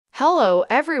Hello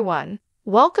everyone,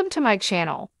 welcome to my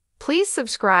channel. Please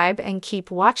subscribe and keep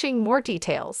watching more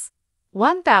details.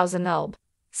 1000 ULB.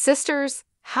 Sisters,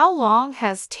 how long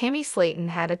has Tammy Slaton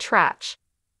had a trach?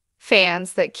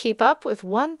 Fans that keep up with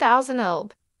 1000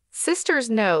 ULB.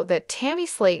 Sisters know that Tammy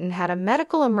Slaton had a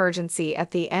medical emergency at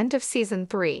the end of season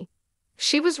 3.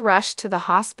 She was rushed to the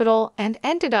hospital and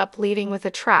ended up leaving with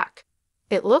a trach.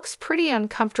 It looks pretty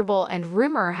uncomfortable and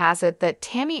rumor has it that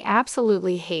Tammy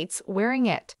absolutely hates wearing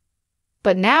it.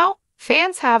 But now,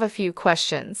 fans have a few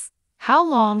questions. How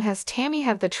long has Tammy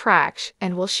had the trach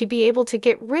and will she be able to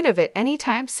get rid of it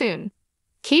anytime soon?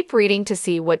 Keep reading to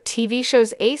see what TV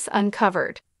shows Ace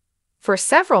uncovered. For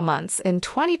several months in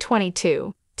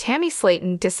 2022, Tammy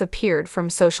Slaton disappeared from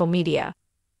social media.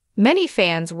 Many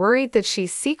fans worried that she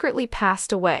secretly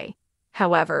passed away.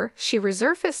 However, she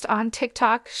resurfaced on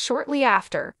TikTok shortly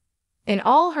after. In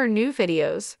all her new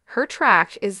videos, her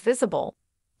trach is visible.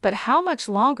 But how much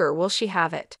longer will she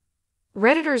have it?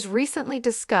 Redditors recently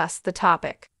discussed the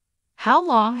topic. How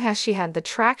long has she had the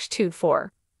trach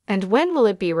for? And when will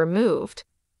it be removed?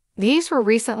 These were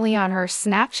recently on her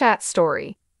Snapchat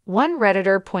story, one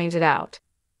Redditor pointed out.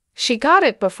 She got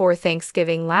it before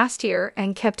Thanksgiving last year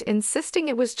and kept insisting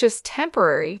it was just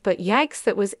temporary, but yikes,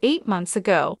 that was 8 months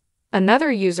ago.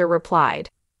 Another user replied,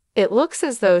 "It looks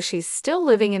as though she's still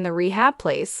living in the rehab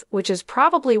place, which is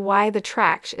probably why the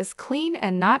trach is clean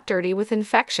and not dirty with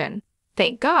infection.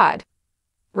 Thank God."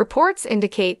 Reports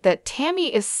indicate that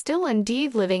Tammy is still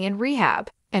indeed living in rehab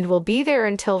and will be there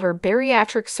until her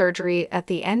bariatric surgery at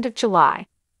the end of July.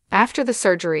 After the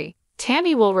surgery,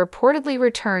 Tammy will reportedly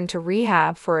return to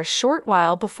rehab for a short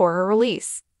while before her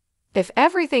release. If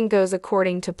everything goes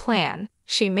according to plan,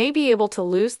 she may be able to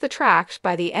lose the trach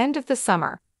by the end of the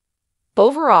summer.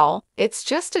 Overall, it's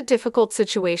just a difficult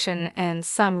situation, and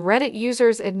some Reddit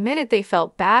users admitted they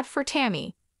felt bad for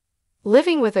Tammy.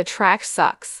 Living with a trach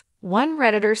sucks. One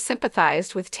Redditor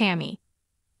sympathized with Tammy.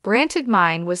 Granted,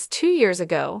 mine was 2 years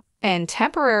ago and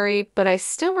temporary, but I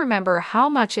still remember how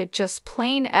much it just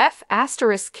plain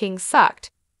 *king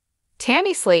sucked.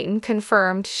 Tammy Slaton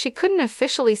confirmed she couldn't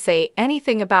officially say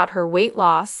anything about her weight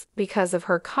loss because of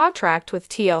her contract with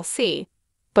TLC,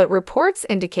 but reports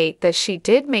indicate that she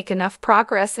did make enough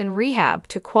progress in rehab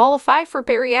to qualify for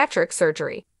bariatric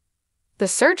surgery. The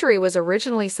surgery was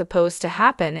originally supposed to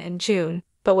happen in June,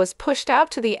 but was pushed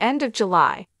out to the end of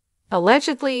July.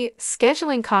 Allegedly,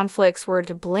 scheduling conflicts were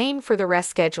to blame for the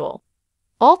reschedule.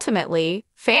 Ultimately,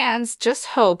 fans just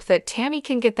hope that Tammy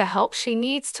can get the help she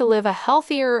needs to live a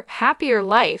healthier, happier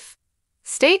life.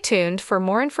 Stay tuned for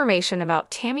more information about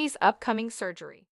Tammy's upcoming surgery.